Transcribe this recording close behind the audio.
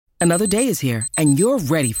Another day is here, and you're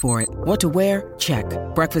ready for it. What to wear? Check.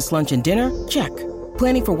 Breakfast, lunch, and dinner? Check.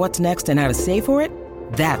 Planning for what's next and how to save for it?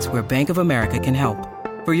 That's where Bank of America can help.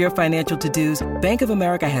 For your financial to-dos, Bank of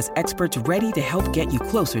America has experts ready to help get you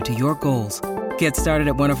closer to your goals. Get started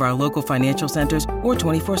at one of our local financial centers or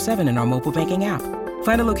 24/7 in our mobile banking app.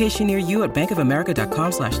 Find a location near you at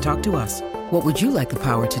bankofamerica.com/talktous. What would you like the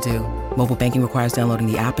power to do? Mobile banking requires downloading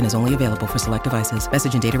the app and is only available for select devices.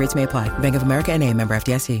 Message and data rates may apply. Bank of America N.A., member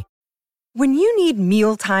FDIC. When you need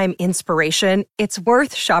mealtime inspiration, it's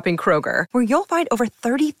worth shopping Kroger, where you'll find over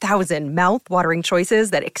 30,000 mouth-watering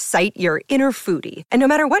choices that excite your inner foodie. And no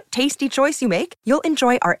matter what tasty choice you make, you'll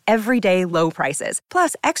enjoy our everyday low prices,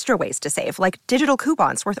 plus extra ways to save, like digital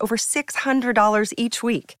coupons worth over $600 each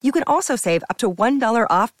week. You can also save up to $1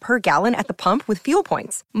 off per gallon at the pump with fuel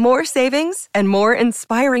points. More savings and more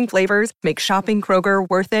inspiring flavors make shopping Kroger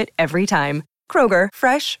worth it every time. Kroger,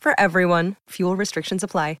 fresh for everyone. Fuel restrictions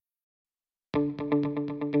apply.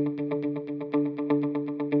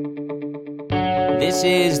 This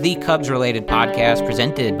is the Cubs-related podcast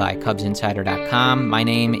presented by CubsInsider.com. My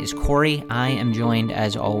name is Corey. I am joined,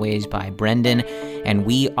 as always, by Brendan, and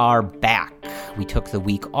we are back. We took the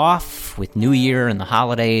week off with New Year and the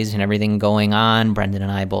holidays and everything going on. Brendan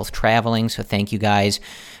and I both traveling, so thank you guys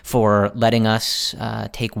for letting us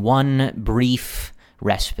take one brief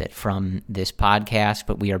respite from this podcast,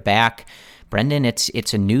 but we are back. Brendan,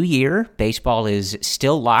 it's a new year. Baseball is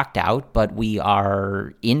still locked out, but we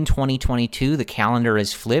are in 2022. The calendar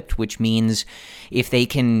is flipped, which means if they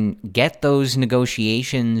can get those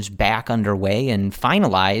negotiations back underway and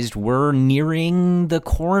finalized, we're nearing the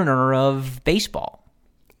corner of baseball.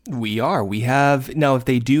 We are. We have. Now, if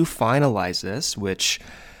they do finalize this, which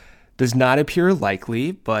does not appear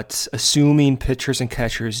likely, but assuming pitchers and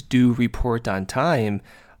catchers do report on time,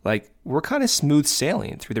 we're kind of smooth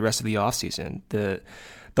sailing through the rest of the offseason.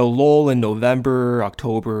 The lull in November,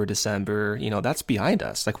 October, December, that's behind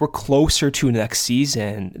us. We're closer to next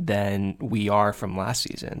season than we are from last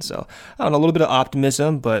season. So, I don't know, a little bit of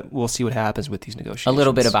optimism, but we'll see what happens with these negotiations. A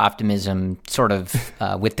little bit of optimism, sort of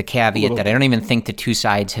with the caveat that I don't even think the two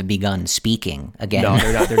sides have begun speaking again. No,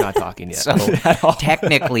 they're not talking yet. So,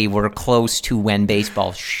 technically, we're close to when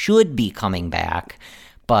baseball should be coming back.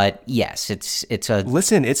 But yes, it's a...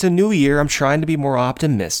 Listen, it's a new year. I'm trying to be more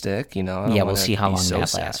optimistic, we'll see how long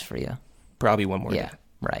that lasts for you. Probably one more day. Yeah,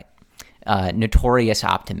 right. Notorious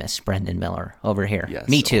optimist, Brendan Miller over here. Yes,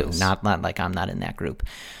 me too. always. Not like I'm not in that group.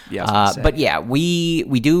 Yeah, but yeah, we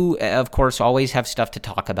do, of course, always have stuff to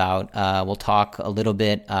talk about. We'll talk a little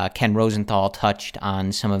bit. Ken Rosenthal touched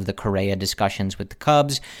on some of the Correa discussions with the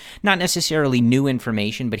Cubs. Not necessarily new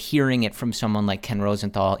information, but hearing it from someone like Ken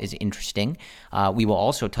Rosenthal is interesting. We will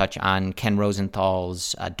also touch on Ken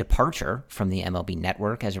Rosenthal's departure from the MLB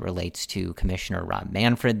Network as it relates to Commissioner Rob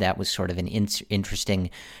Manfred. That was sort of an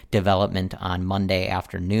interesting development on Monday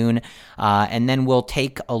afternoon. And then we'll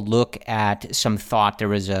take a look at some thought. There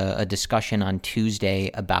was a discussion on Tuesday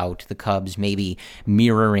about the Cubs maybe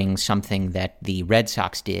mirroring something that the Red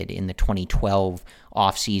Sox did in the 2012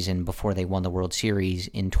 offseason before they won the World Series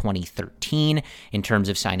in 2013 in terms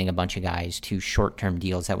of signing a bunch of guys to short-term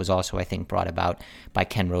deals. That was also, I think, brought about by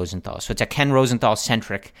Ken Rosenthal. So it's a Ken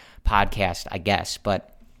Rosenthal-centric podcast, I guess.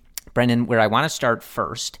 But, Brendan, where I want to start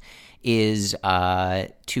first is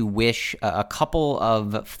to wish a couple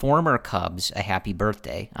of former Cubs a happy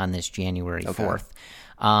birthday on this January 4th.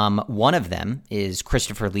 One of them is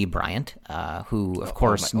Christopher Lee Bryant, who, of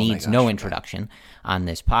course, needs no introduction on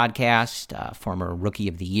this podcast. Former Rookie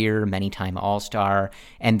of the Year, many-time All-Star,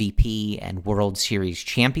 MVP, and World Series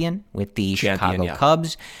champion with the Chicago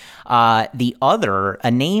Cubs. The other, a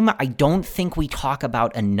name I don't think we talk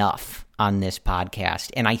about enough on this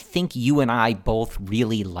podcast, and I think you and I both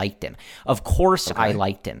really liked him. Of course, I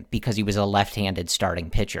liked him because he was a left-handed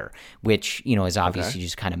starting pitcher, which, is obviously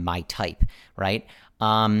just kind of my type, right?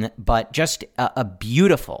 But just a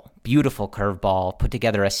beautiful, beautiful curveball, put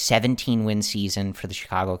together a 17-win season for the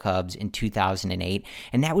Chicago Cubs in 2008,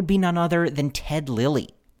 and that would be none other than Ted Lilly,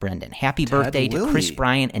 Brendan. Happy birthday to Chris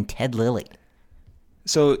Bryant and Ted Lilly.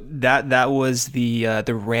 So that was the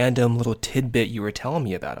random little tidbit you were telling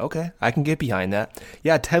me about. Okay, I can get behind that.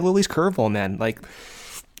 Yeah, Ted Lilly's curveball, man,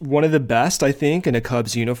 one of the best, I think, in a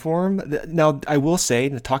Cubs uniform. Now, I will say,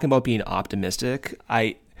 talking about being optimistic,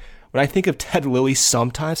 when I think of Ted Lilly,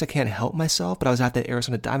 sometimes I can't help myself, but I was at the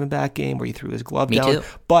Arizona Diamondback game where he threw his glove down. Me too.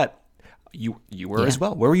 But you were as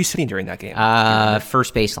well. Where were you sitting during that game?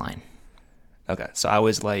 First baseline. Okay, so I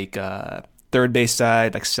was third base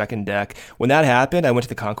side, second deck. When that happened, I went to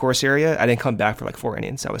the concourse area. I didn't come back for 4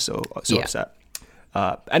 innings. I was so upset.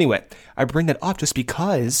 Anyway, I bring that up just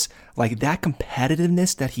because like that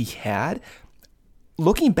competitiveness that he had,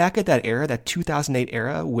 looking back at that era, that 2008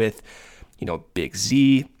 era with, Big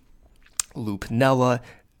Z, Lou Piniella,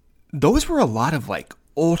 those were a lot of like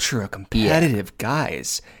ultra competitive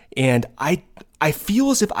guys. And I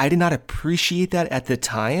feel as if I did not appreciate that at the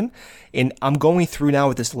time. And I'm going through now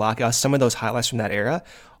with this lockout, some of those highlights from that era,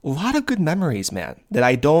 a lot of good memories, man, that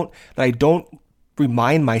I don't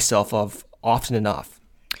remind myself of often enough.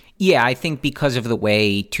 Yeah, I think because of the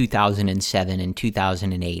way 2007 and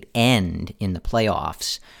 2008 end in the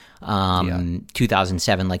playoffs,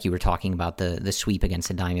 2007, like you were talking about, the sweep against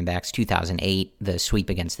the Diamondbacks, 2008, the sweep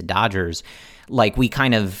against the Dodgers, like we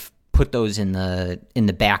kind of put those in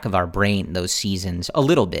the back of our brain, those seasons, a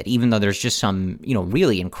little bit, even though there's just some,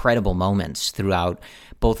 really incredible moments throughout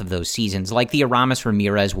both of those seasons. Like the Aramis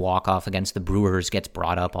Ramirez walk-off against the Brewers gets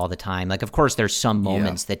brought up all the time. Like, of course, there's some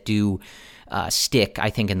moments that do stick, I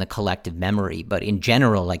think, in the collective memory. But in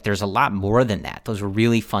general, like there's a lot more than that. Those were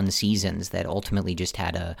really fun seasons that ultimately just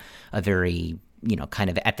had a very, kind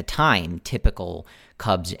of at the time, typical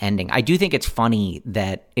Cubs ending. I do think it's funny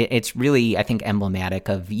that it's really, I think, emblematic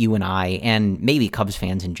of you and I, and maybe Cubs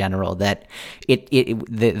fans in general, that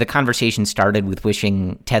the conversation started with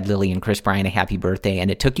wishing Ted Lilly and Chris Bryant a happy birthday, and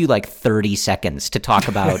it took you like 30 seconds to talk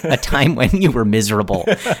about a time when you were miserable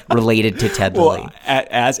related to Ted Lilly.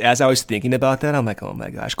 As I was thinking about that, I'm like, oh my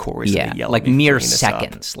gosh, Corey's gonna yell like at me mere for bringing this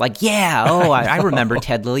seconds. Like, I remember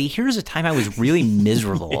Ted Lilly. Here's a time I was really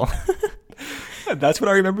miserable. That's what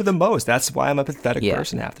I remember the most. That's why I'm a pathetic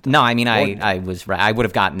person half the time. No, I mean, I was right. I would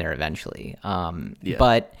have gotten there eventually.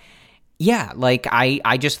 But yeah, like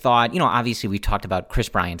I just thought, obviously we've talked about Chris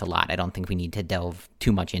Bryant a lot. I don't think we need to delve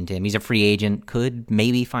too much into him. He's a free agent, could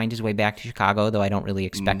maybe find his way back to Chicago, though I don't really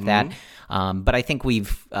expect that. But I think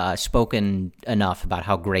we've spoken enough about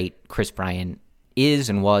how great Chris Bryant is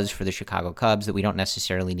and was for the Chicago Cubs that we don't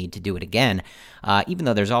necessarily need to do it again, even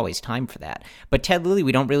though there's always time for that. But Ted Lilly,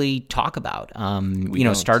 we don't really talk about.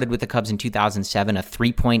 Started with the Cubs in 2007, a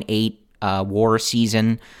 3.8 WAR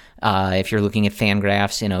season. If you're looking at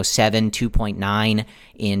Fangraphs, in 07, 2.9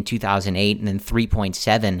 in 2008, and then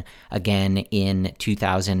 3.7 again in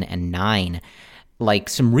 2009. Like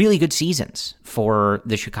some really good seasons for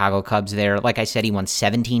the Chicago Cubs there. Like I said, he won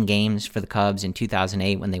 17 games for the Cubs in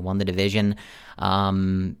 2008 when they won the division.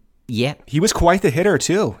 He was quite the hitter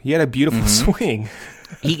too. He had a beautiful swing.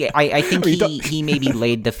 I think he maybe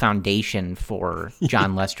laid the foundation for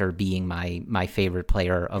John Lester being my favorite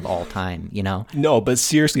player of all time. No, but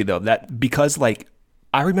seriously though, that because like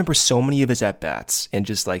I remember so many of his at bats and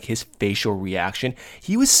just like his facial reaction.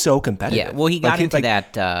 He was so competitive. Yeah, well, he got into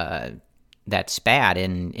that spat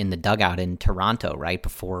in the dugout in Toronto right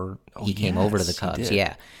before he came over to the Cubs.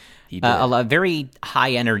 Yeah. A very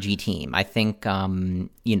high-energy team. I think,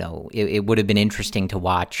 it would have been interesting to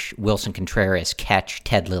watch Wilson Contreras catch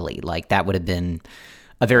Ted Lilly. Like, that would have been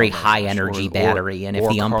a very high-energy battery. And if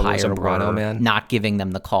the umpire were not giving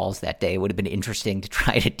them the calls that day, it would have been interesting to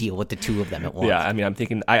try to deal with the two of them at once. Yeah, I mean, I'm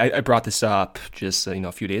thinking, I brought this up just,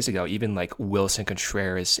 a few days ago, even like Wilson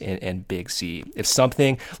Contreras and Big Z. If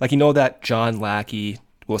something, like, that John Lackey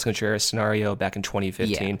Wilson Contreras scenario back in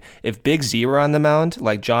 2015. If Big Z were on the mound,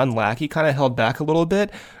 like John Lackey kind of held back a little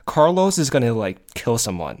bit, Carlos is going to like kill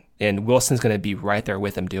someone, and Wilson's going to be right there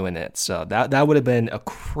with him doing it. So that would have been a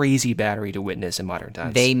crazy battery to witness in modern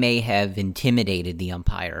times. They may have intimidated the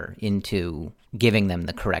umpire into giving them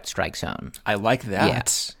the correct strike zone. I like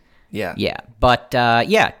that. Yeah. But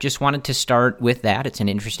just wanted to start with that. It's an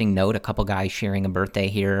interesting note. A couple guys sharing a birthday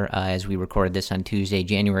here as we record this on Tuesday,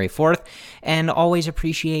 January 4th, and always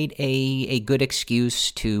appreciate a good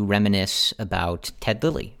excuse to reminisce about Ted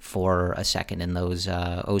Lilly for a second in those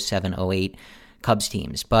 07, 08 Cubs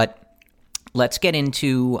teams. But let's get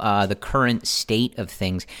into the current state of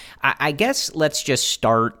things. I guess let's just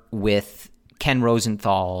start with Ken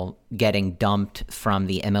Rosenthal getting dumped from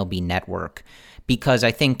the MLB Network, because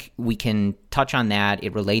I think we can touch on that.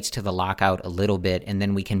 It relates to the lockout a little bit, and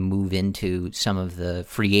then we can move into some of the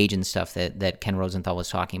free agent stuff that Ken Rosenthal was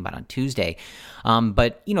talking about on Tuesday.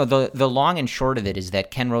 But, the long and short of it is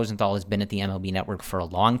that Ken Rosenthal has been at the MLB Network for a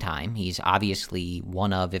long time. He's obviously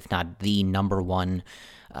one of, if not the number one,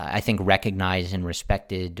 I think, recognized and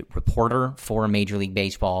respected reporter for Major League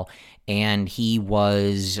Baseball, and he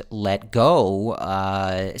was let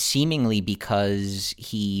go seemingly because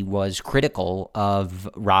he was critical of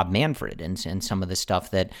Rob Manfred and some of the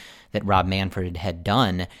stuff that Rob Manfred had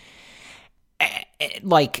done.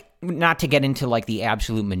 Like, not to get into like the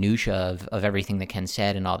absolute minutia of everything that Ken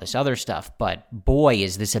said and all this other stuff, but boy,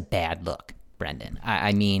 is this a bad look. Brendan.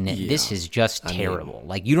 I mean, this is just terrible.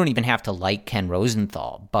 Like, you don't even have to like Ken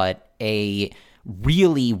Rosenthal, but a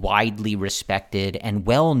really widely respected and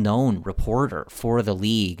well-known reporter for the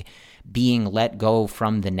league being let go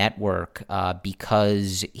from the network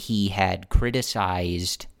because he had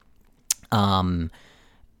criticized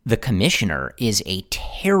the commissioner is a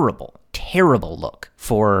terrible, terrible look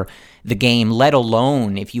for the game, let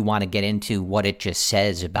alone if you want to get into what it just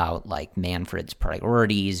says about like Manfred's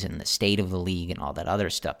priorities and the state of the league and all that other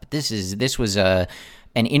stuff. But this was an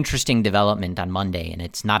interesting development on Monday, and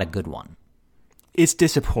it's not a good one. It's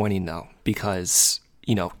disappointing, though, because,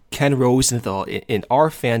 Ken Rosenthal, in our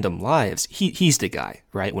fandom lives, he's the guy,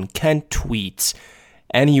 right? When Ken tweets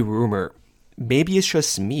any rumor, maybe it's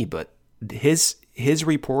just me, but his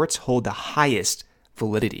reports hold the highest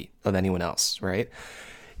validity of anyone else, right?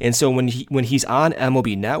 And so when he's on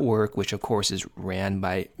MLB Network, which of course is ran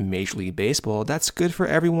by Major League Baseball, that's good for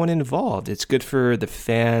everyone involved. It's good for the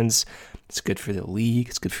fans. It's good for the league.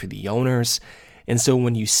 It's good for the owners. And so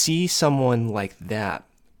when you see someone like that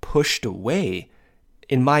pushed away,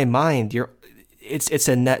 in my mind, it's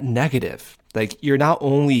a net negative. Like, you're not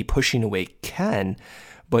only pushing away Ken,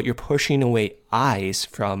 but you're pushing away eyes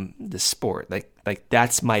from the sport. Like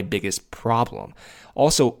that's my biggest problem.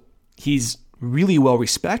 Also, he's really well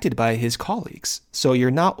respected by his colleagues. So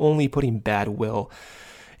you're not only putting bad will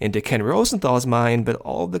into Ken Rosenthal's mind, but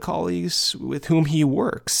all of the colleagues with whom he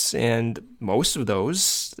works. And most of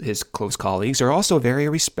those, his close colleagues, are also very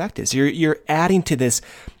respected. So you're adding to this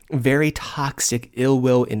very toxic, ill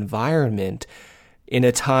will environment in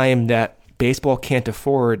a time that baseball can't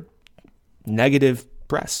afford negative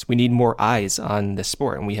press. We need more eyes on the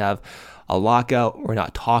sport. And we have a lockout. We're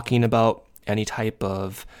not talking about any type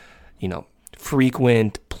of,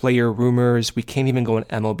 frequent player rumors. We can't even go on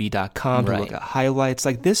MLB.com to look at highlights.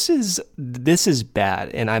 Like, this is bad.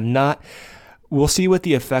 And we'll see what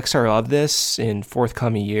the effects are of this in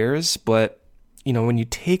forthcoming years. But, when you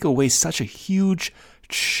take away such a huge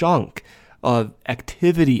chunk of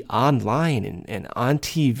activity online and on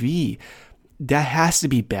TV, that has to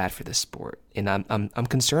be bad for the sport. And I'm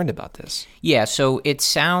concerned about this. Yeah, so it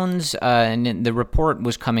sounds, and the report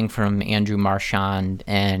was coming from Andrew Marchand,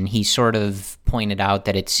 and he sort of pointed out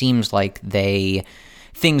that it seems like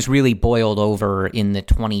things really boiled over in the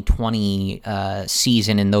 2020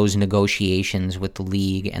 season in those negotiations with the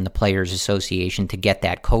league and the Players Association to get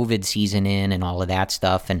that COVID season in and all of that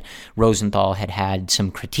stuff. And Rosenthal had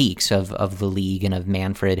some critiques of the league and of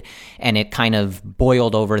Manfred, and it kind of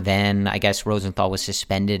boiled over then. I guess Rosenthal was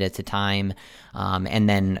suspended at the time, and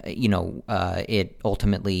then it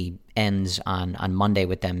ultimately ends on Monday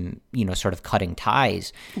with them, sort of cutting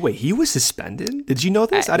ties. Wait, he was suspended? Did you know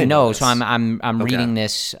this? I didn't know this. So I'm reading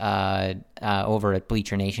this over at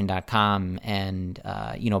BleacherNation.com,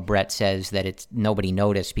 and Brett says that nobody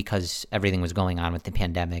noticed because everything was going on with the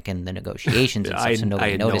pandemic and the negotiations and stuff, so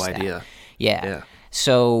nobody noticed that. I had no idea. Yeah.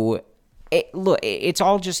 So it's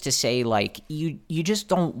all just to say, like, you just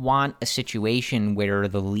don't want a situation where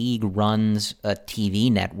the league runs a TV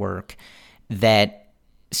network that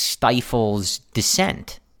stifles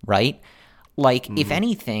dissent, right? Like, if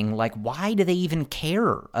anything, like, why do they even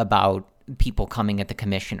care about people coming at the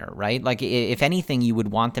commissioner, right? Like, if anything, you would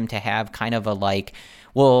want them to have kind of a, like,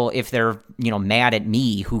 well, if they're, mad at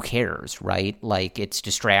me, who cares, right? Like, it's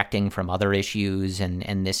distracting from other issues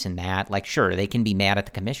and this and that. Like, sure, they can be mad at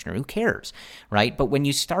the commissioner. Who cares, right? But when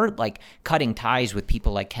you start, like, cutting ties with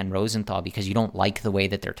people like Ken Rosenthal because you don't like the way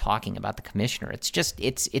that they're talking about the commissioner,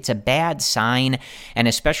 it's a bad sign, and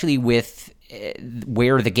especially with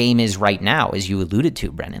where the game is right now, as you alluded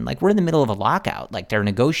to, Brennan. Like, we're in the middle of a lockout. Like, they're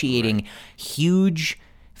negotiating huge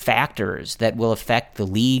factors that will affect the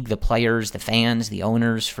league, the players, the fans, the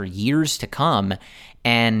owners for years to come.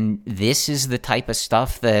 And this is the type of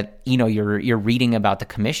stuff that, you're reading about the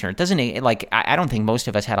commissioner. It doesn't, like, I don't think most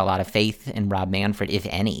of us had a lot of faith in Rob Manfred, if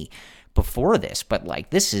any, before this. But, like,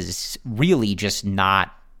 this is really just not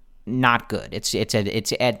good. It's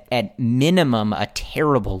at minimum a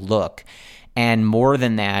terrible look. And more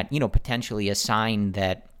than that, potentially a sign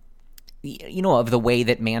that, of the way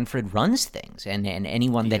that Manfred runs things, and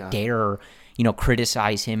anyone that dare,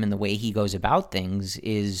 criticize him and the way he goes about things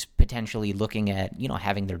is potentially looking at,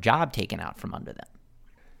 having their job taken out from under them.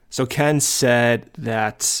 So Ken said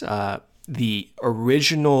that the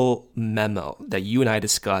original memo that you and I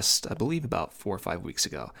discussed, I believe about 4 or 5 weeks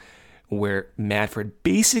ago, where Manfred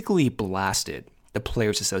basically blasted the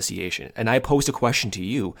Players Association. And I posed a question to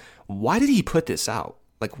you. Why did he put this out?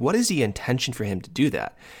 Like, what is the intention for him to do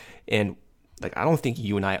that? And, like, I don't think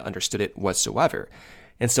you and I understood it whatsoever.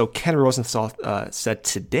 And so Ken Rosenthal said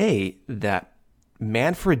today that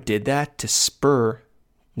Manfred did that to spur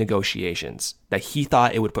negotiations, that he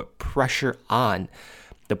thought it would put pressure on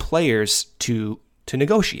the players to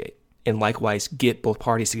negotiate and likewise get both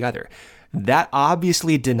parties together. That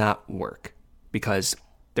obviously did not work because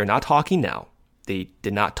they're not talking now. They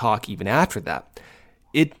did not talk even after that.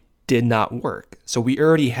 It did not work. So we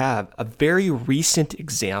already have a very recent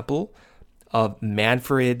example of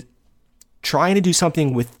Manfred trying to do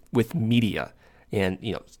something with media and,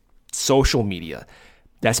 social media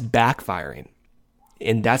that's backfiring.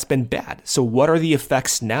 And that's been bad. So what are the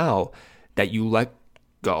effects now that you let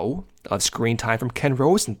go of screen time from Ken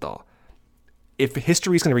Rosenthal? If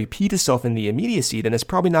history is going to repeat itself in the immediacy, then it's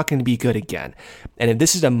probably not going to be good again. And if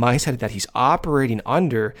this is a mindset that he's operating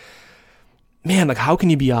under, man, like, how can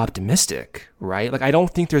you be optimistic, right? Like, I don't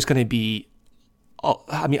think there's going to be,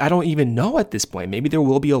 I don't even know at this point. Maybe there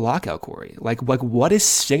will be a lockout, Corey. Like what is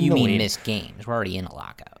signaling? You mean missed games? We're already in a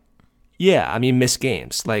lockout. Yeah, missed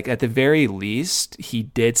games. Like, at the very least,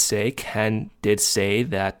 Ken did say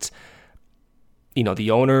that,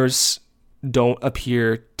 the owners don't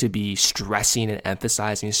appear to be stressing and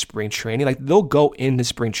emphasizing spring training. Like, they'll go into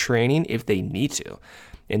spring training if they need to.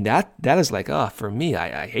 And that is like, for me,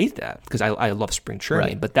 I hate that because I love spring training.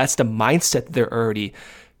 Right. But that's the mindset they're already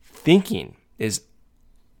thinking is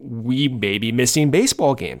we may be missing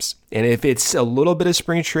baseball games. And if it's a little bit of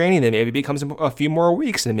spring training, then maybe it becomes a few more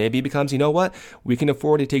weeks. And maybe it becomes, we can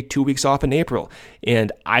afford to take 2 weeks off in April.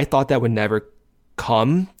 And I thought that would never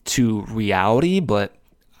come to reality, but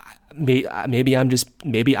maybe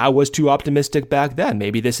I was too optimistic back then.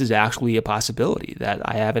 Maybe this is actually a possibility that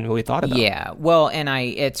I haven't really thought about. Yeah, well, and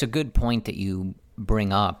it's a good point that you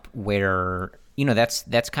bring up where,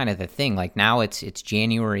 that's kind of the thing. Like, now it's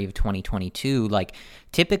January of 2022. Like,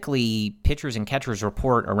 typically pitchers and catchers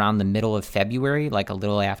report around the middle of February, like a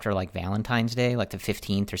little after like Valentine's Day, like the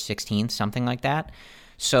 15th or 16th, something like that.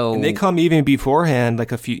 So, and they come even beforehand,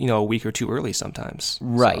 like a week or two early sometimes.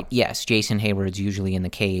 Right. So. Yes. Jason Hayward's usually in the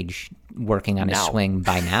cage working on his swing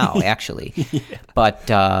by now, actually. Yeah.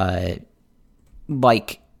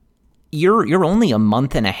 But you're only a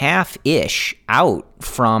month and a half-ish out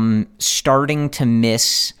from starting to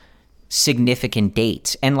miss significant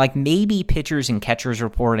dates. And like, maybe pitchers and catchers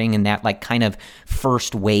reporting and that like kind of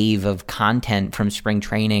first wave of content from spring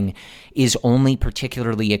training is only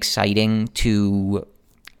particularly exciting to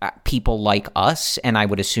people like us. And I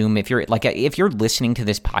would assume if you're listening to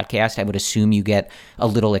this podcast, I would assume you get a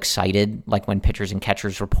little excited, like when pitchers and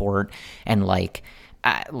catchers report, and like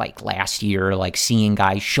last year, like seeing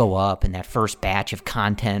guys show up in that first batch of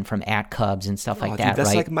content from @Cubs and stuff like that. Dude,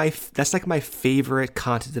 right? That's like my favorite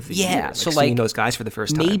content of the year. Yeah, so seeing those guys for the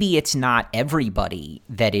first time. Maybe it's not everybody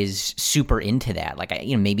that is super into that. Like,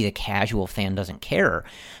 maybe the casual fan doesn't care,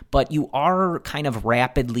 but you are kind of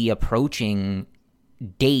rapidly approaching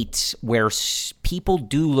dates where people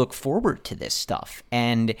do look forward to this stuff,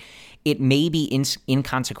 and it may be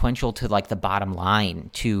inconsequential to like the bottom line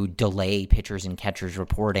to delay pitchers and catchers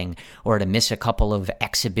reporting or to miss a couple of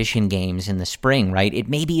exhibition games in the spring, right? It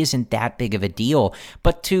maybe isn't that big of a deal,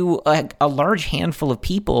 but to a large handful of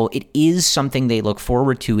people, it is something they look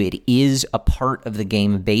forward to. It is a part of the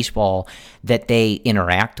game of baseball that they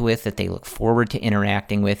interact with, that they look forward to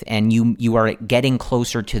interacting with, and you are getting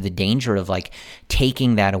closer to the danger of like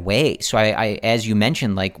taking that away. So I as you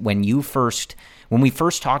mentioned, like when we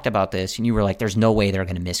first talked about this, and you were like, there's no way they're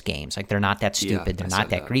going to miss games. Like, they're not that stupid. They're not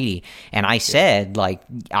that greedy. And I said, like,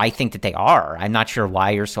 I think that they are. I'm not sure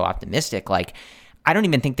why you're so optimistic. Like, I don't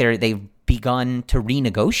even think they've begun to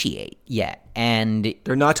renegotiate yet. And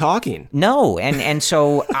they're not talking. No. And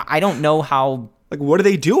so I don't know how. Like, what are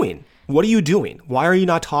they doing? What are you doing? Why are you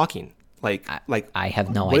not talking? Like I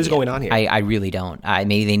have no idea. What is going on here? I really don't.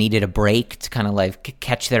 Maybe they needed a break to kind of like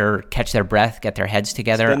catch their breath, get their heads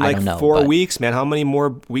together. It's been I don't know. 4 weeks, man. How many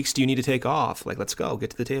more weeks do you need to take off? Like, let's go,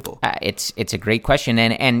 get to the table. It's a great question,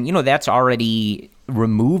 and that's already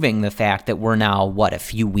removing the fact that we're now a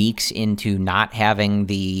few weeks into not having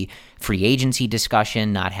the free agency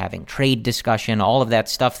discussion, not having trade discussion, all of that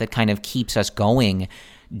stuff that kind of keeps us going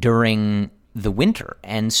during the winter.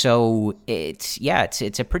 And so it's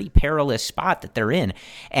a pretty perilous spot that they're in.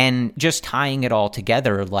 And just tying it all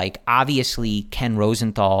together, like, obviously Ken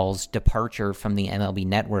Rosenthal's departure from the MLB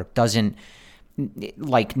Network doesn't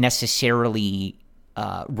like necessarily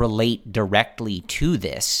relate directly to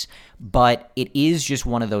this, but it is just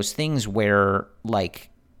one of those things where like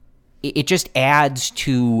it just adds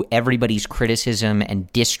to everybody's criticism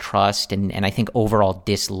and distrust and I think overall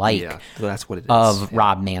dislike that's what it is. of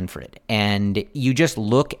Rob Manfred. And you just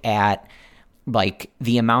look at like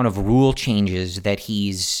the amount of rule changes that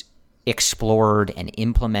he's explored and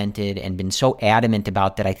implemented and been so adamant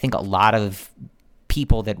about that I think a lot of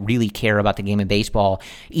people that really care about the game of baseball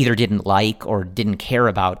either didn't like or didn't care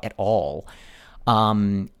about at all.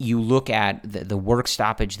 You look at the work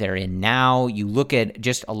stoppage they're in now. You look at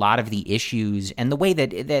just a lot of the issues and the way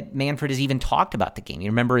that Manfred has even talked about the game. You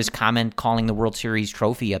remember his comment calling the World Series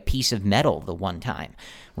trophy a piece of metal the one time,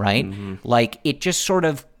 right? Mm-hmm. Like, it just sort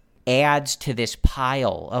of adds to this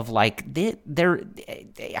pile of like,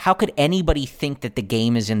 how could anybody think that the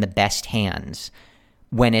game is in the best hands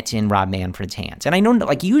when it's in Rob Manfred's hands? And I know,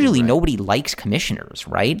 like, usually nobody likes commissioners,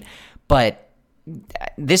 right? But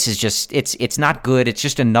this is just, it's not good. It's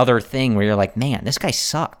just another thing where you're like, man, this guy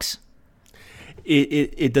sucks.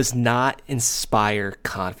 It does not inspire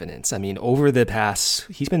confidence. I mean, over the past,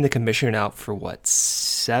 he's been the commissioner now for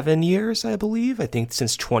 7 years, I believe. I think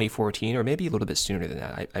since 2014, or maybe a little bit sooner than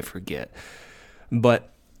that. I forget. But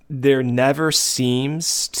there never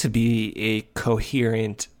seems to be a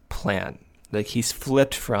coherent plan. Like, he's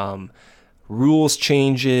flipped from rules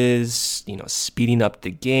changes, speeding up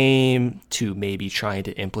the game, to maybe trying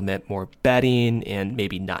to implement more betting and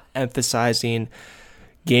maybe not emphasizing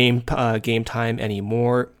game time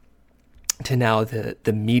anymore, to now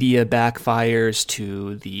the media backfires,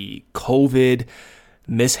 to the COVID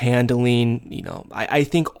mishandling. I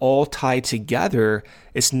think all tied together,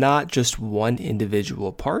 it's not just one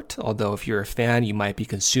individual part, although if you're a fan, you might be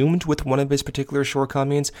consumed with one of his particular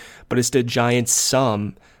shortcomings, but it's the giant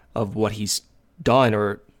sum of what he's done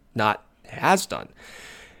or not has done.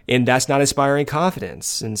 And that's not inspiring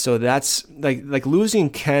confidence. And so that's like losing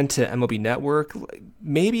Ken to MLB Network,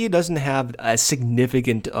 maybe it doesn't have as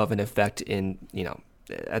significant of an effect in,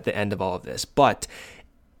 at the end of all of this, but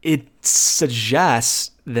it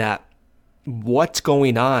suggests that what's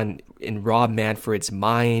going on in Rob Manfred's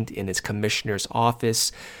mind, in his commissioner's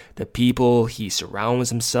office, the people he surrounds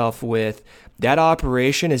himself with, that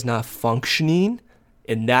operation is not functioning,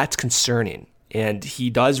 and that's concerning. And he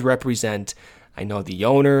does represent, I know, the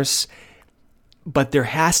owners, but there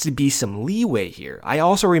has to be some leeway here. I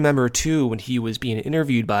also remember, too, when he was being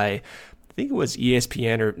interviewed by, I think it was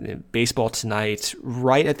ESPN or Baseball Tonight,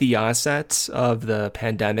 right at the onset of the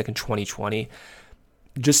pandemic in 2020,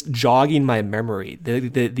 just jogging my memory.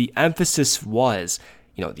 The emphasis was,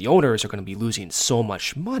 the owners are going to be losing so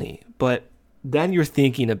much money. But then you're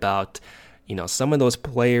thinking about, some of those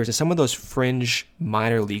players and some of those fringe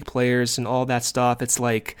minor league players and all that stuff. It's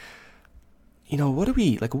like, what are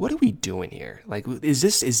we doing here? Like, is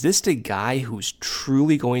this the guy who's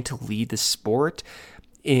truly going to lead the sport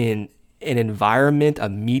in an environment, a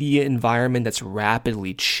media environment that's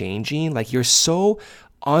rapidly changing? Like, you're so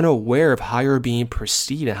unaware of how you're being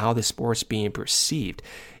perceived and how the sport's being perceived.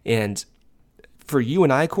 And for you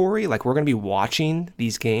and I, Corey, like, we're going to be watching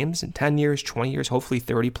these games in 10 years, 20 years, hopefully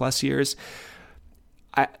 30 plus years.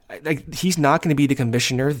 He's not going to be the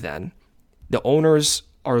commissioner then. The owners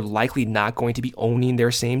are likely not going to be owning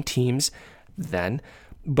their same teams then.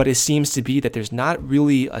 But it seems to be that there's not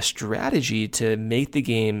really a strategy to make the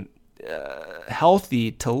game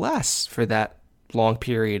healthy to last for that long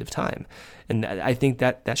period of time. And I think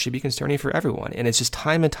that should be concerning for everyone. And it's just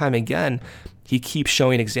time and time again, he keeps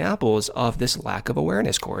showing examples of this lack of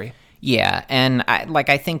awareness, Corey. Yeah, and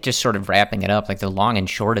I think just sort of wrapping it up, like, the long and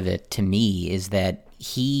short of it to me is that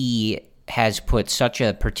he has put such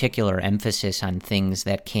a particular emphasis on things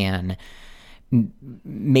that can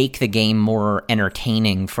make the game more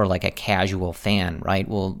entertaining for, like, a casual fan, right?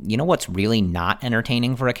 Well, you know what's really not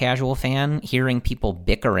entertaining for a casual fan? Hearing people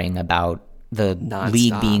bickering about the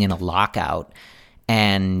league being in a lockout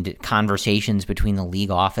and conversations between the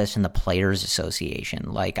league office and the Players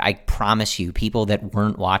Association. Like, I promise you, people that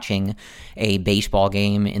weren't watching a baseball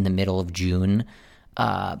game in the middle of June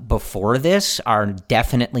before this are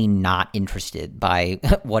definitely not interested by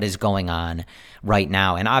what is going on right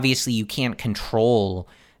now. And obviously you can't control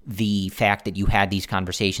the fact that you had these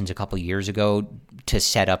conversations a couple years ago to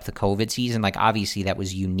set up the COVID season. Like, obviously that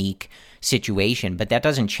was a unique situation, but that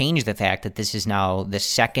doesn't change the fact that this is now the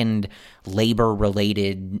second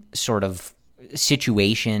labor-related sort of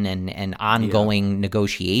situation and ongoing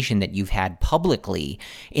negotiation that you've had publicly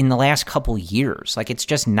in the last couple years. Like, it's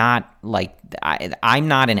just not like, I'm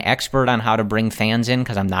not an expert on how to bring fans in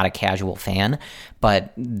because I'm not a casual fan,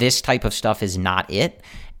 but this type of stuff is not it.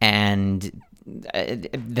 And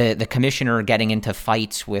the commissioner getting into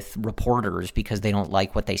fights with reporters because they don't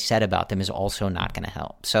like what they said about them is also not going to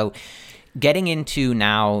help. So getting into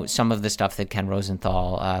now some of the stuff that Ken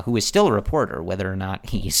Rosenthal, who is still a reporter, whether or not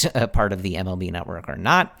he's a part of the MLB Network or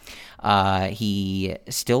not, he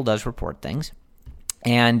still does report things.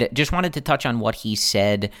 And just wanted to touch on what he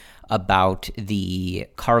said about the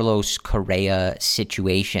Carlos Correa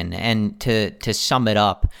situation. And to sum it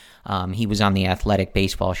up, he was on the Athletic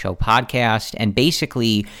Baseball Show podcast, and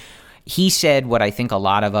basically he said what I think a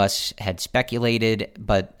lot of us had speculated,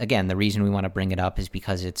 but again, the reason we want to bring it up is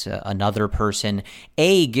because it's another person,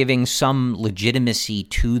 giving some legitimacy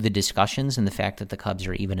to the discussions and the fact that the Cubs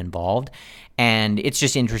are even involved. And it's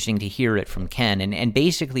just interesting to hear it from Ken. And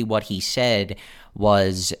basically what he said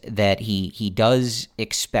was that he does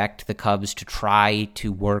expect the Cubs to try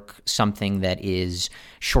to work something that is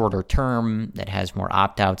shorter term, that has more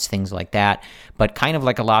opt-outs, things like that. But kind of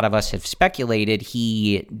like a lot of us have speculated,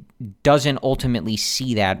 he doesn't ultimately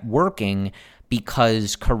see that working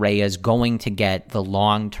because Correa is going to get the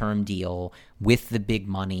long-term deal with the big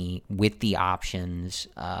money, with the options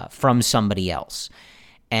from somebody else.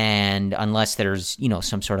 And unless there's,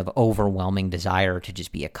 some sort of overwhelming desire to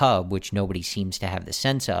just be a Cub, which nobody seems to have the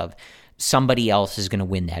sense of, somebody else is going to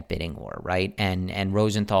win that bidding war, right? And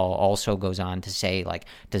Rosenthal also goes on to say,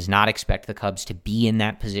 does not expect the Cubs to be in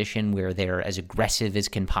that position where they're as aggressive as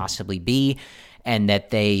can possibly be, and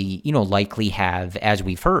that they, likely have, as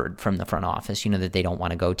we've heard from the front office, that they don't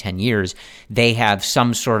want to go 10 years. They have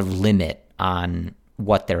some sort of limit on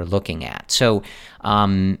what they're looking at. So,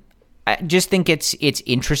 I just think it's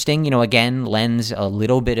interesting, again, lends a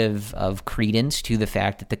little bit of credence to the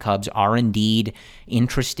fact that the Cubs are indeed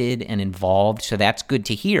interested and involved. So that's good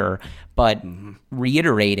to hear. But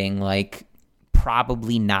reiterating,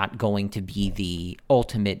 probably not going to be the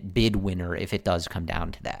ultimate bid winner if it does come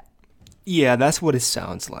down to that. Yeah, that's what it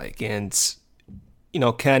sounds like. And,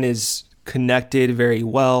 Ken is connected very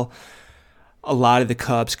well. A lot of the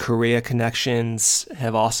Cubs' Correa connections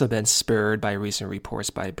have also been spurred by recent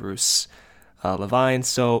reports by Bruce Levine.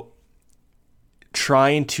 So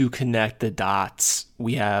trying to connect the dots,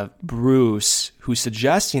 we have Bruce, who's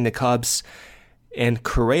suggesting the Cubs and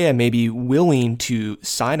Correa may be willing to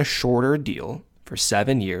sign a shorter deal for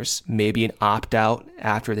 7 years, maybe an opt-out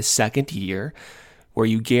after the second year, where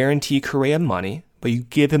you guarantee Correa money, but you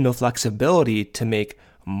give him the flexibility to make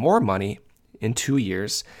more money in 2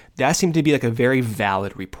 years. That seemed to be a very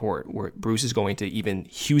valid report where Bruce is going to even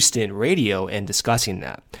Houston radio and discussing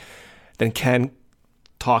that. Then Ken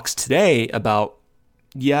talks today about,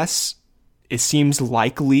 yes, it seems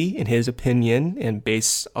likely in his opinion, and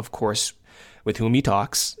based, of course, with whom he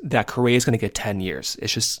talks, that Correa is going to get 10 years.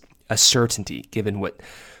 It's just a certainty given what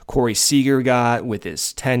Corey Seager got with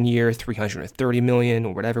his 10-year, $330 million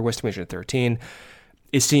or whatever it was, 313.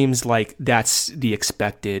 It seems like that's the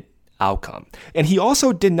expected outcome. And he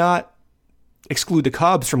also did not exclude the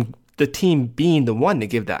Cubs from the team being the one to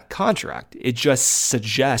give that contract. It just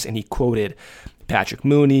suggests, and he quoted Patrick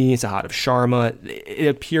Mooney, Sahadev Sharma, it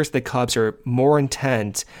appears the Cubs are more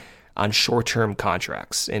intent on short-term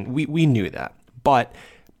contracts. And we knew that. But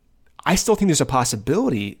I still think there's a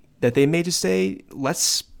possibility that they may just say,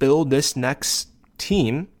 let's build this next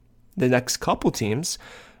team, the next couple teams,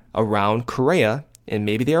 around Correa, and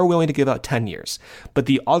maybe they are willing to give out 10 years. But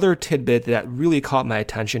the other tidbit that really caught my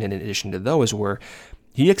attention in addition to those were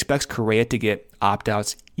he expects Correa to get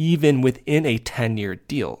opt-outs even within a 10-year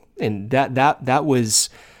deal. And that was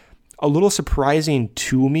a little surprising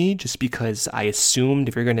to me, just because I assumed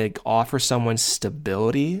if you're going to offer someone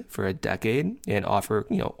stability for a decade and offer,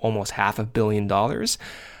 almost $500 million,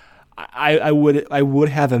 I would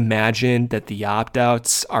have imagined that the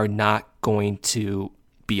opt-outs are not going to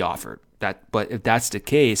be offered. But if that's the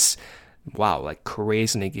case, wow,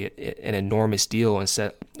 Correa's going to get an enormous deal and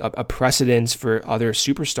set a precedence for other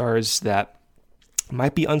superstars that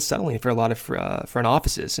might be unsettling for a lot of front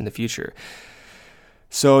offices in the future.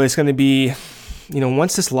 So it's going to be,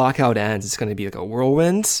 once this lockout ends, it's going to be a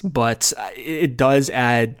whirlwind, but it does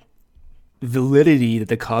add validity that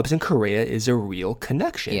the Cubs and Correa is a real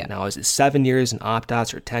connection. Yeah. Now, is it 7 years in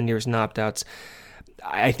opt-outs or 10 years in opt-outs?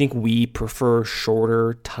 I think we prefer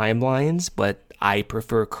shorter timelines, but I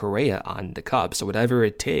prefer Correa on the Cubs. So whatever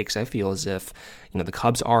it takes, I feel as if, the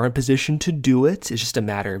Cubs are in position to do it. It's just a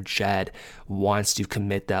matter of Jed wants to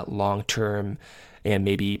commit that long-term and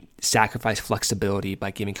maybe sacrifice flexibility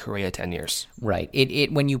by giving Correa 10 years. Right.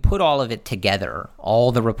 It when you put all of it together,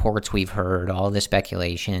 all the reports we've heard, all the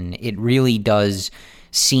speculation, it really does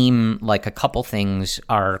seem like a couple things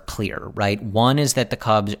are clear, right? One is that the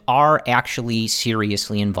Cubs are actually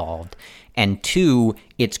seriously involved. And two,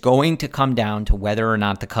 it's going to come down to whether or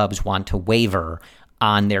not the Cubs want to waver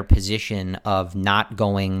on their position of not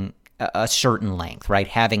going a certain length, right?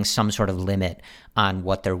 Having some sort of limit on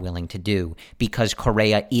what they're willing to do, because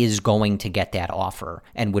Correa is going to get that offer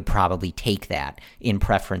and would probably take that in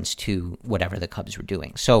preference to whatever the Cubs were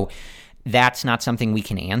doing. So That's not something we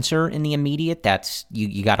can answer in the immediate. That's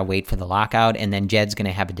you got to wait for the lockout, and then Jed's going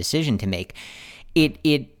to have a decision to make.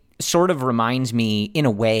 It sort of reminds me in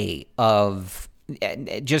a way of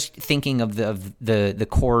just thinking of the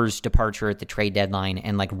Core's departure at the trade deadline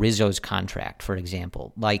and like Rizzo's contract, for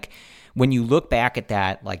example. Like when you look back at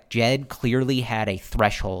that, like Jed clearly had a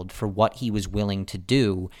threshold for what he was willing to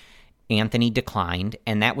do. Anthony declined,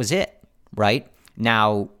 and that was it, right?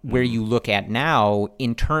 Now, where you look at now,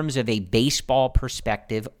 in terms of a baseball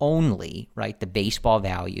perspective only, right, the baseball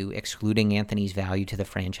value, excluding Anthony's value to the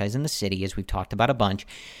franchise and the city, as we've talked about a bunch,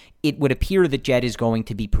 it would appear that Jed is going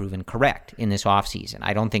to be proven correct in this offseason.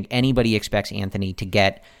 I don't think anybody expects Anthony to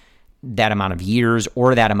get that amount of years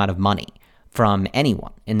or that amount of money from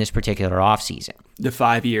anyone in this particular offseason. The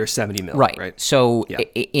 5-year, $70 million, right? So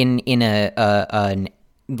in an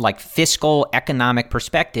like fiscal economic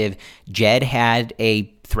perspective, Jed had a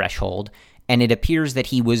threshold, and it appears that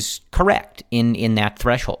he was correct in that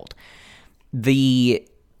threshold. The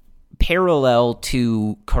parallel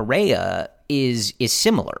to Correa is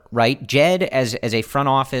similar, right? Jed, as a front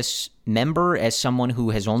office member, as someone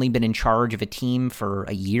who has only been in charge of a team for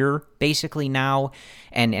a year basically now,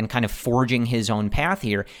 and kind of forging his own path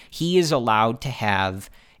here, he is allowed to have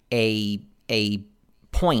a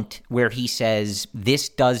point where he says, this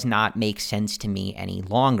does not make sense to me any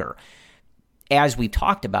longer. As we've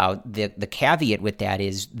talked about, the caveat with that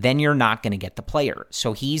is then you're not going to get the player.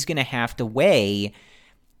 So he's going to have to weigh,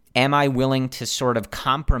 am I willing to sort of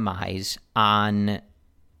compromise on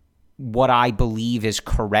what I believe is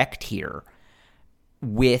correct here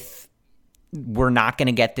with we're not going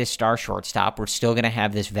to get this star shortstop. We're still going to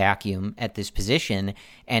have this vacuum at this position,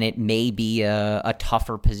 and it may be a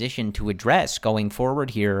tougher position to address going forward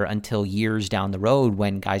here until years down the road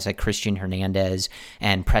when guys like Christian Hernandez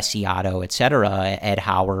and Preciado, et cetera, Ed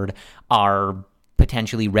Howard, are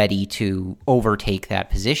potentially ready to overtake that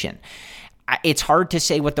position. It's hard to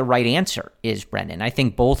say what the right answer is, Brendan. I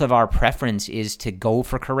think both of our preference is to go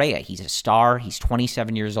for Correa. He's a star. He's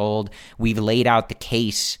 27 years old. We've laid out the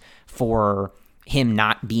case for him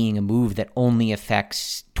not being a move that only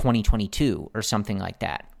affects 2022 or something like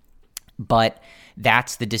that. But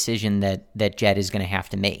that's the decision that Jed is going to have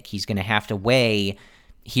to make. He's going to have to weigh,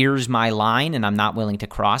 here's my line and I'm not willing to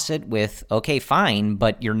cross it, with, okay, fine,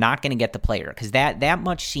 but you're not going to get the player. Because that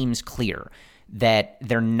much seems clear, that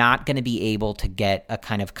they're not going to be able to get a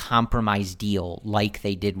kind of compromise deal like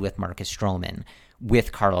they did with Marcus Stroman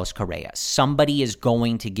with Carlos Correa. Somebody is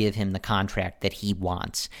going to give him the contract that he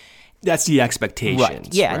wants. That's the expectation.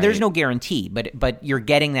 Right. Yeah, right? There's no guarantee, but you're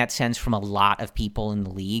getting that sense from a lot of people in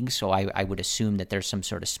the league, so I would assume that there's some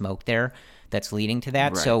sort of smoke there that's leading to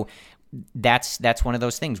that. Right. So that's one of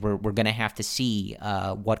those things where we're going to have to see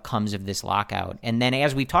what comes of this lockout. And then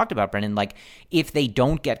as we talked about, Brendan, like if they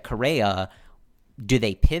don't get Correa, do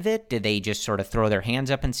they pivot? Do they just sort of throw their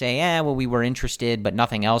hands up and say, well, we were interested, but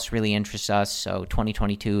nothing else really interests us, so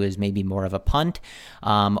 2022 is maybe more of a punt?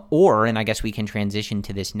 Or, and I guess we can transition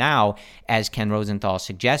to this now, as Ken Rosenthal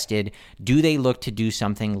suggested, do they look to do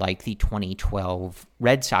something like the 2012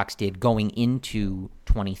 Red Sox did going into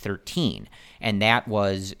 2013? And that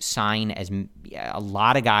was sign as a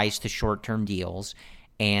lot of guys to short-term deals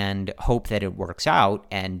and hope that it works out.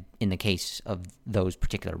 And in the case of those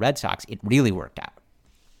particular Red Sox, it really worked out.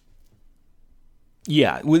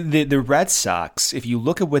 Yeah, with the Red Sox, if you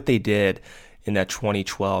look at what they did in that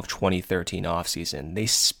 2012-2013 offseason, they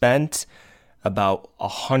spent about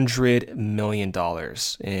 $100 million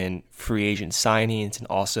in free agent signings and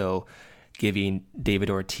also giving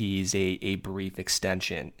David Ortiz a brief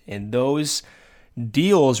extension. And those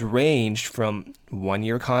deals ranged from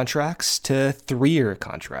 1-year contracts to 3-year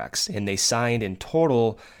contracts, and they signed in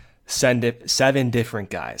total 7 different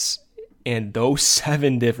guys. And those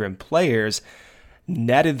 7 different players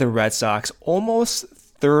netted the Red Sox almost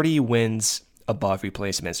 30 wins above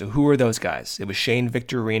replacement. So who are those guys? It was Shane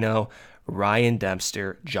Victorino, Ryan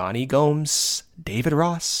Dempster, Johnny Gomes, David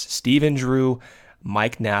Ross, Stephen Drew,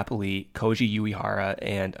 Mike Napoli, Koji Uehara,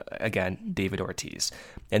 and again, David Ortiz.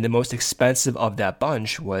 And the most expensive of that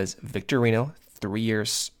bunch was Victorino, 3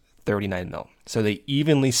 years, $39 million. So they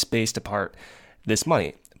evenly spaced apart this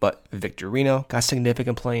money. But Victorino got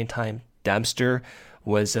significant playing time. Dempster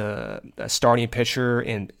was a starting pitcher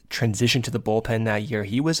and transitioned to the bullpen that year.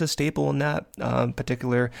 He was a staple in that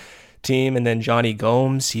particular team. And then Johnny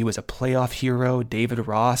Gomes, he was a playoff hero. David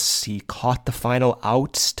Ross, he caught the final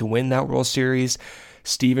out to win that World Series.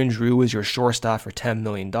 Stephen Drew was your shortstop for $10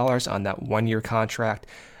 million on that 1-year contract.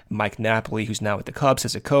 Mike Napoli, who's now with the Cubs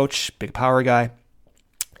as a coach, big power guy.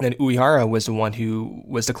 And then Uehara was the one who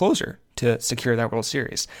was the closer to secure that World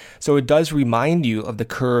Series. So it does remind you of the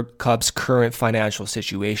Cubs' current financial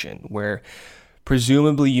situation, where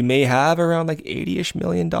presumably you may have around like $80-ish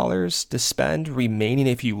million to spend remaining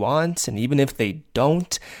if you want. And even if they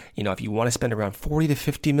don't, if you want to spend around 40 to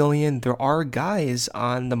 50 million, there are guys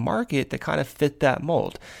on the market that kind of fit that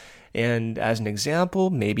mold. And as an example,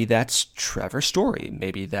 maybe that's Trevor Story.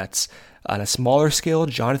 Maybe that's on a smaller scale,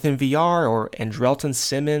 Jonathan Villar or Andrelton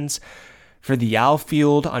Simmons. For the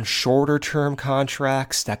outfield on shorter term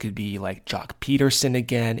contracts, that could be like Jock Peterson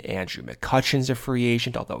again. Andrew McCutchen's a free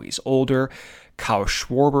agent, although he's older. Kyle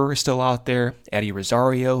Schwarber is still out there. Eddie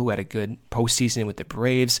Rosario, who had a good postseason with the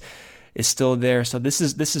Braves, is still there. So this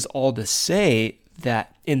is all to say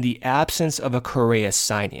that in the absence of a Correa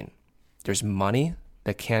signing, there's money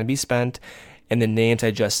that can be spent, and the names I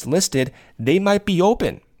just listed, they might be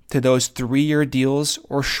open to those 3-year deals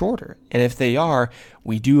or shorter. And if they are,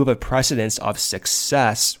 we do have a precedence of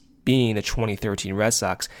success being the 2013 Red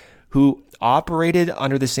Sox, who operated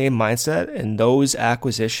under the same mindset, and those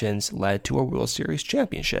acquisitions led to a World Series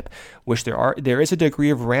championship, which there is a degree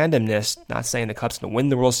of randomness, not saying the Cubs can win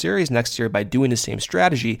the World Series next year by doing the same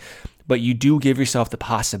strategy, but you do give yourself the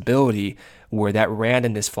possibility where that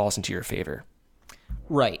randomness falls into your favor.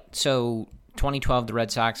 Right. So 2012, the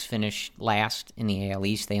Red Sox finished last in the AL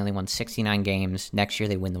East. They only won 69 games. Next year,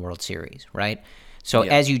 they win the World Series, right? So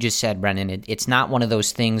as you just said, Brennan, it's not one of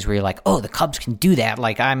those things where you're like, oh, the Cubs can do that.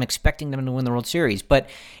 Like, I'm expecting them to win the World Series. But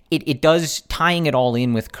it does, tying it all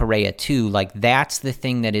in with Correa, too, like, that's the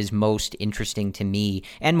thing that is most interesting to me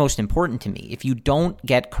and most important to me. If you don't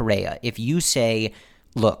get Correa, if you say,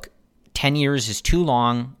 look, 10 years is too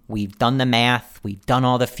long. We've done the math. We've done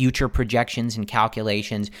all the future projections and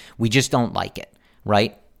calculations. We just don't like it,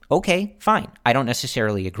 right? Okay, fine. I don't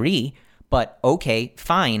necessarily agree, but okay,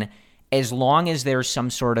 fine. As long as there's some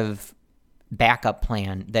sort of backup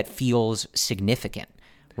plan that feels significant,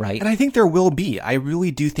 right? And I think there will be. I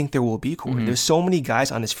really do think there will be, Corey. Mm-hmm. There's so many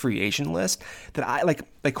guys on this free agent list that I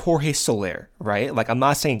like Jorge Soler, right? Like, I'm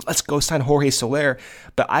not saying let's go sign Jorge Soler,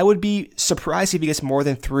 but I would be surprised if he gets more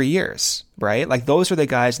than 3 years, right? Like, those are the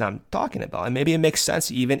guys that I'm talking about. And maybe it makes sense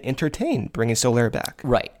to even entertain bringing Soler back.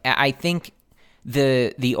 Right. I think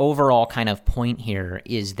the overall kind of point here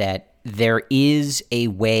is that there is a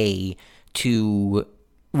way to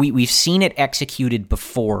we've seen it executed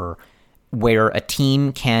before, where a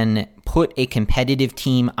team can put a competitive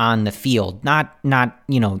team on the field, not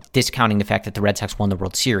discounting the fact that the Red Sox won the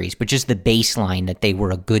World Series, but just the baseline that they were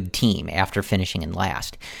a good team after finishing in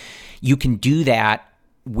last. You can do that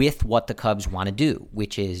with what the Cubs want to do,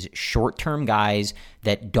 which is short-term guys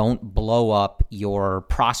that don't blow up your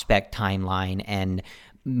prospect timeline and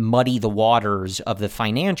muddy the waters of the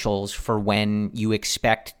financials for when you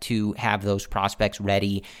expect to have those prospects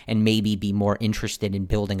ready and maybe be more interested in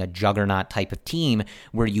building a juggernaut type of team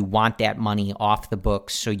where you want that money off the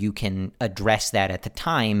books so you can address that at the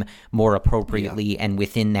time more appropriately and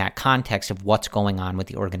within that context of what's going on with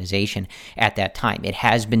the organization at that time. It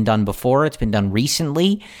has been done before. It's been done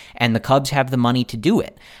recently, and the Cubs have the money to do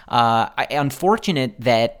it. Unfortunate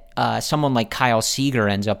that someone like Kyle Seager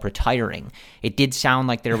ends up retiring. It did sound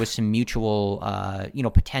like there was some mutual,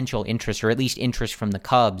 potential interest, or at least interest from the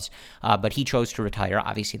Cubs, but he chose to retire.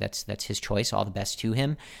 Obviously, that's his choice. All the best to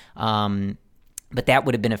him. But that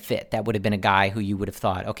would have been a fit. That would have been a guy who you would have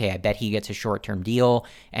thought, okay, I bet he gets a short-term deal,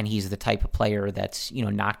 and he's the type of player that's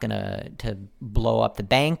not going to blow up the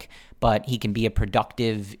bank, but he can be a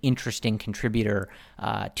productive, interesting contributor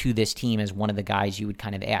to this team as one of the guys you would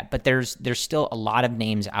kind of add. But there's still a lot of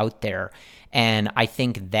names out there, and I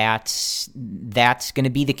think that's going to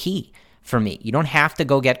be the key for me. You don't have to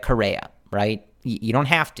go get Correa, right? You don't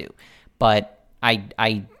have to, but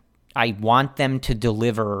I want them to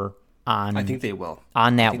deliver. I think they will.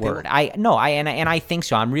 On that word. I think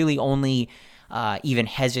so. I'm really only even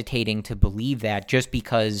hesitating to believe that just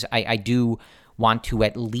because I do want to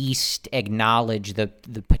at least acknowledge the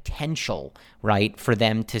potential, right, for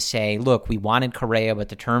them to say, look, we wanted Correa, but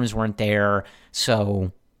the terms weren't there,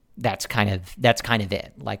 so that's kind of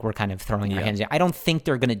it. Like, we're kind of throwing our hands in. I don't think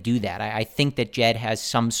they're going to do that. I think that Jed has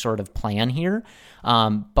some sort of plan here,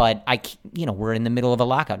 but we're in the middle of a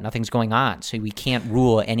lockout. Nothing's going on, so we can't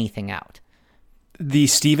rule anything out. The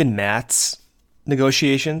Steven Matz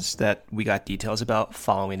negotiations that we got details about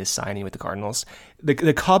following his signing with the Cardinals,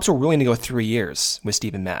 the Cubs were willing to go 3 years with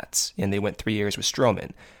Steven Matz, and they went 3 years with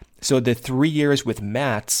Stroman. So the 3 years with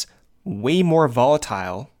Matz, way more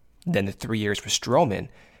volatile than the 3 years with Stroman.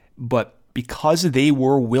 But because they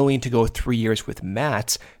were willing to go 3 years with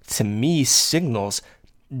Matz, to me signals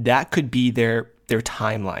that could be their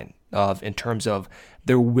timeline in terms of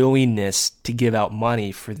their willingness to give out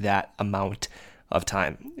money for that amount of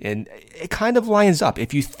time. And it kind of lines up.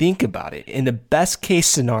 If you think about it, in the best case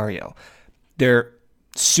scenario, they're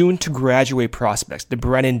soon to graduate prospects, the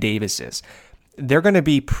Brennan Davises, they're going to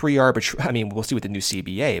be pre-arbitration. I mean, we'll see with the new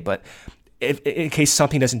CBA, but if in case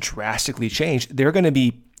something doesn't drastically change, they're going to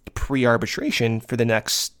be pre-arbitration for the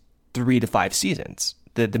next 3 to 5 seasons.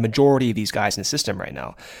 The majority of these guys in the system right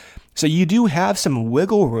now. So you do have some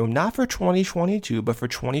wiggle room, not for 2022, but for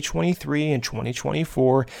 2023 and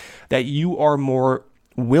 2024, that you are more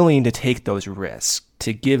willing to take those risks,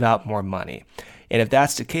 to give out more money. And if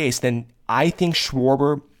that's the case, then I think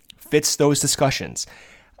Schwarber fits those discussions.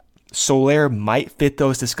 Soler might fit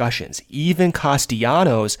those discussions. Even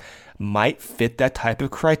Castellanos might fit that type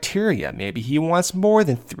of criteria. Maybe he wants more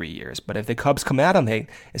than 3 years, but if the Cubs come at him and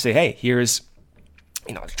say, hey, here's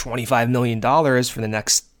 $25 million for the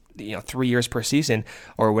next 3 years per season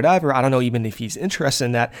or whatever, I don't know even if he's interested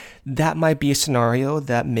in that, that might be a scenario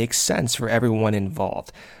that makes sense for everyone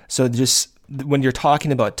involved. So just when you're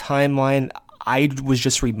talking about timeline, I was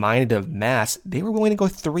just reminded of Matz. They were willing to go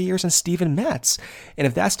 3 years on Steven Matz. And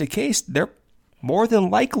if that's the case, they're more than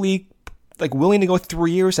likely willing to go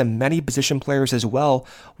 3 years on many position players as well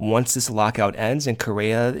once this lockout ends and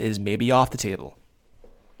Correa is maybe off the table.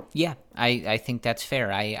 Yeah, I think that's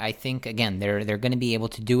fair. I think, again, they're going to be able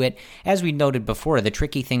to do it. As we noted before, the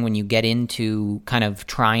tricky thing when you get into kind of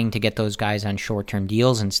trying to get those guys on short-term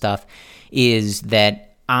deals and stuff is that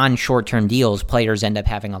on short-term deals, players end up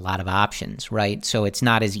having a lot of options, right? So it's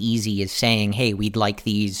not as easy as saying, hey, we'd like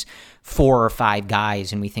these 4 or 5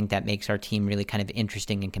 guys and we think that makes our team really kind of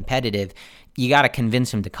interesting and competitive. You got to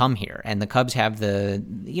convince them to come here. And the Cubs have the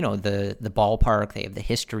ballpark, they have the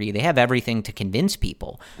history, they have everything to convince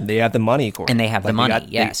people. They have the money, Corey. And they have the money,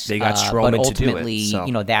 yes. They got Stroman to do it. So.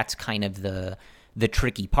 Ultimately, that's kind of the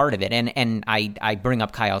tricky part of it. And I bring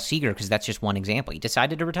up Kyle Seager because that's just one example. He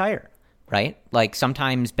decided to retire. Right? Like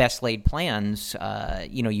sometimes best laid plans,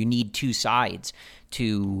 you need 2 sides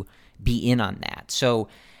to be in on that. So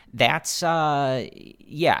that's, the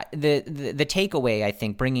takeaway, I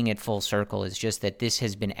think, bringing it full circle is just that this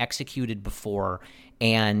has been executed before,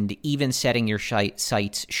 and even setting your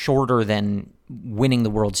sights shorter than winning the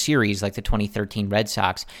World Series like the 2013 Red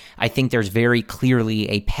Sox, I think there's very clearly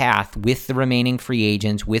a path with the remaining free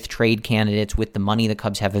agents, with trade candidates, with the money the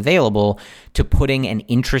Cubs have available to putting an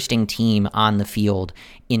interesting team on the field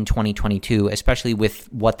in 2022, especially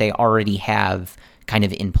with what they already have kind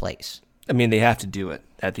of in place. I mean, they have to do it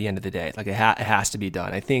at the end of the day. It has to be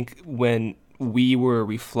done. I think when we were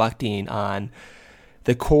reflecting on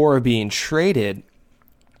the core being traded,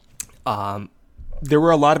 there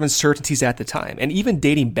were a lot of uncertainties at the time, and even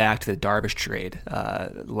dating back to the Darvish trade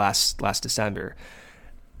last December,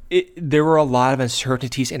 there were a lot of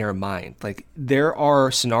uncertainties in our mind. There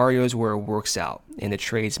are scenarios where it works out and the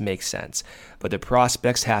trades make sense, but the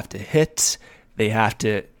prospects have to hit, they have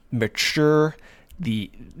to mature,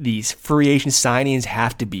 these free agent signings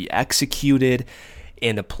have to be executed,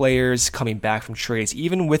 and the players coming back from trades,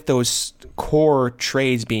 even with those core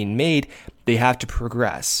trades being made, they have to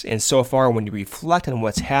progress. And so far, when you reflect on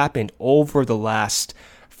what's happened over the last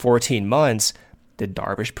 14 months, the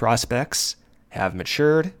Darvish prospects have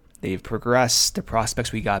matured. They've progressed. The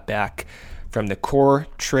prospects we got back from the core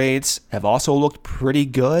trades have also looked pretty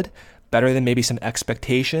good, better than maybe some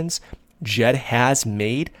expectations. Jed has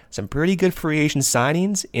made some pretty good free agent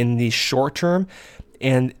signings in the short term,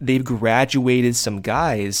 and they've graduated some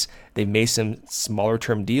guys. They've made some smaller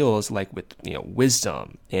term deals like with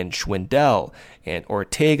Wisdom and Schwindel and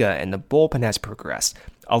Ortega, and the bullpen has progressed.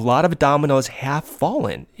 A lot of dominoes have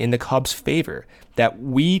fallen in the Cubs' favor that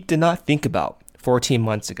we did not think about 14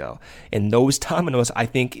 months ago. And those dominoes, I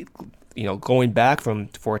think, going back from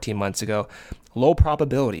 14 months ago, low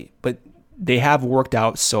probability, but they have worked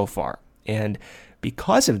out so far. And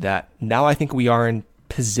because of that, now I think we are in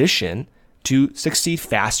position to succeed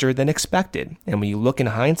faster than expected. And when you look in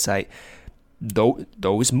hindsight,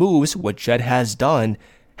 those moves, what Jed has done,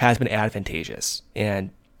 has been advantageous.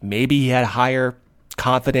 And maybe he had higher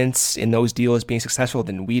confidence in those deals being successful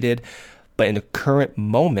than we did. But in the current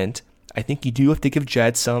moment, I think you do have to give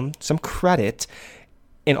Jed some credit,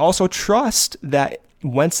 and also trust that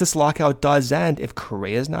once this lockout does end, if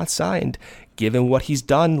Correa is not signed, given what he's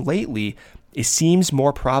done lately, it seems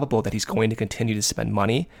more probable that he's going to continue to spend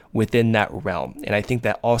money within that realm. And I think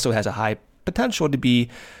that also has a high potential to be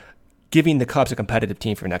giving the Cubs a competitive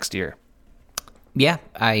team for next year. Yeah,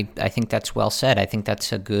 I think that's well said. I think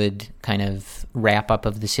that's a good kind of wrap up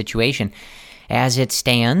of the situation. as it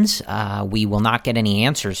stands, we will not get any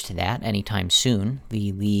answers to that anytime soon.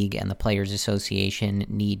 The league and the Players Association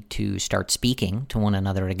need to start speaking to one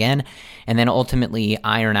another again, and then ultimately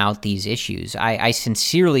iron out these issues. I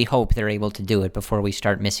sincerely hope they're able to do it before we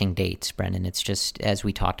start missing dates, Brendan. It's just, as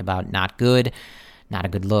we talked about, not good. Not a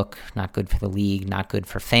good look, not good for the league, not good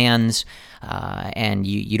for fans, and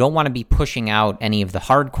you don't want to be pushing out any of the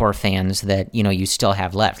hardcore fans that you still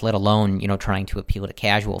have left, let alone trying to appeal to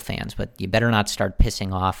casual fans. But you better not start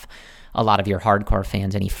pissing off a lot of your hardcore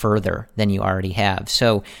fans any further than you already have.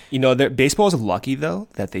 So baseball is lucky though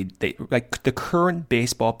that they like the current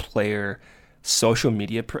baseball player social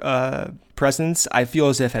media presence. I feel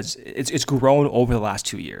as if it's grown over the last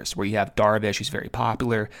 2 years, where you have Darvish, who's very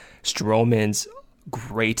popular, Stroman's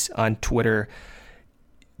great on Twitter.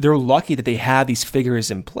 They're lucky that they have these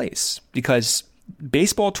figures in place, because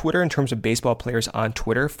baseball Twitter, in terms of baseball players on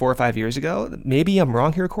Twitter 4 or 5 years ago, maybe I'm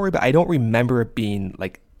wrong here, Corey, but I don't remember it being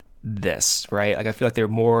like this, right? Like I feel like they're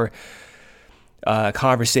more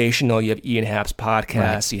conversational. You have Ian Happ's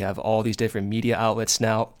podcast, right. You have all these different media outlets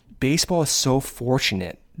now. Baseball is so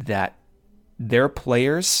fortunate that their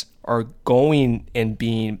players are going and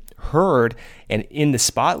being heard and in the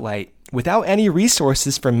spotlight without any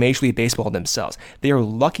resources from Major League Baseball themselves. They are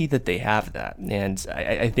lucky that they have that. And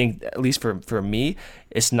I think, at least for me,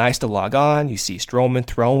 it's nice to log on. You see Stroman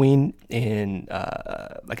throwing in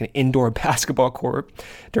like an indoor basketball court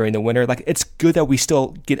during the winter. Like, it's good that we still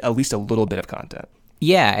get at least a little bit of content.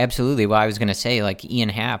 Yeah, absolutely. Well, I was going to say, like, Ian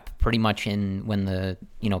Happ, pretty much when the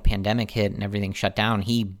pandemic hit and everything shut down,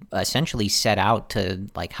 he essentially set out to,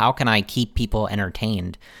 like, how can I keep people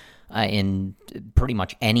entertained in pretty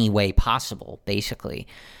much any way possible, basically.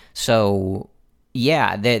 So,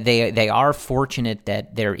 yeah, they are fortunate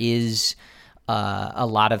that there is a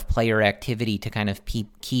lot of player activity to kind of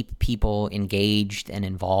keep people engaged and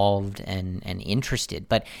involved and interested.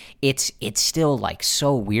 But it's still, like,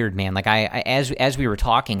 so weird, man. Like, as we were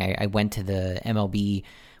talking, I went to the MLB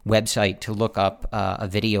website to look up a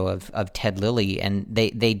video of Ted Lilly, and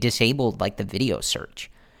they disabled, like, the video search.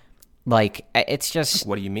 Like, it's just...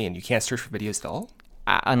 What do you mean? You can't search for videos at all?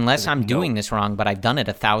 Unless I'm doing this wrong, but I've done it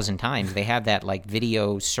 1,000 times. They have that, like,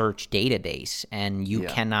 video search database, and you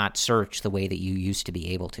cannot search the way that you used to be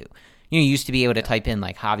able to. You used to be able to type in,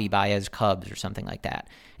 like, Javi Baez Cubs or something like that,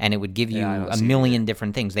 and it would give you a million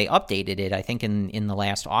different things. They updated it, I think, in the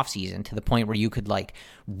last offseason to the point where you could, like,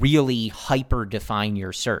 really hyper-define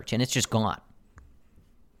your search, and it's just gone.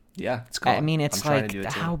 Yeah, it's gone. I mean, it's like,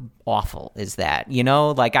 how awful is that?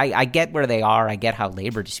 Like, I get where they are. I get how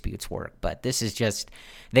labor disputes work, but this is just,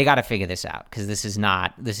 they got to figure this out, because this is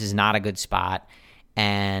not a good spot.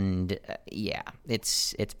 And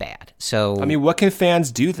it's bad. So, I mean, what can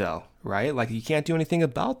fans do though? Right? Like, you can't do anything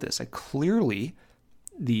about this. Like, clearly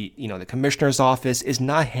the commissioner's office is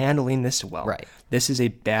not handling this well. Right. This is a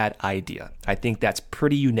bad idea. I think that's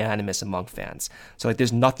pretty unanimous among fans. So, like,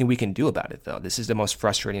 there's nothing we can do about it though. This is the most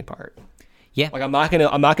frustrating part. Yeah. Like, I'm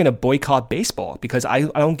not gonna boycott baseball because I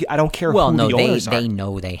don't care who the owners are. They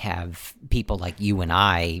know they have people like you and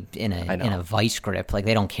I in a vice grip. Like,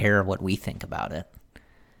 they don't care what we think about it.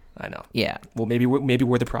 I know. Yeah. Well, maybe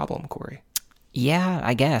we're the problem, Corey. Yeah,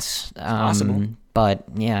 I guess. It's possible. But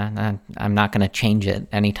yeah, I'm not going to change it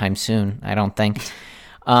anytime soon, I don't think.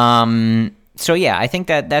 So yeah, I think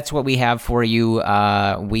that's what we have for you.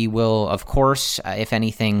 We will, of course, if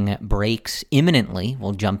anything breaks imminently,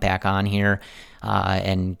 we'll jump back on here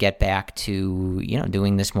and get back to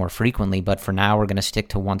doing this more frequently. But for now, we're going to stick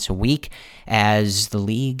to once a week, as the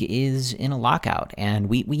league is in a lockout, and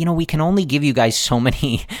we can only give you guys so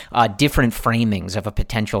many different framings of a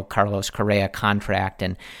potential Carlos Correa contract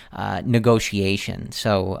and negotiation.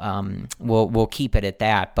 So we'll keep it at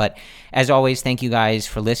that. But as always, thank you guys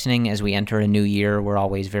for listening. As we enter a new year, we're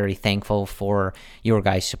always very thankful for your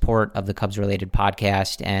guys' support of the Cubs related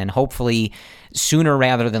podcast, and hopefully sooner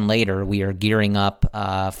rather than later, we are gearing up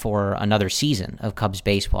for another season of Cubs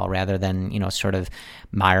baseball, rather than sort of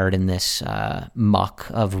mired in this muck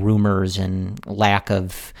of rumors and lack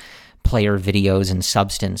of player videos and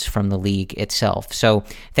substance from the league itself. So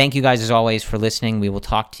thank you guys as always for listening. We will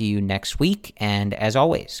talk to you next week, and as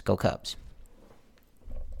always, go Cubs.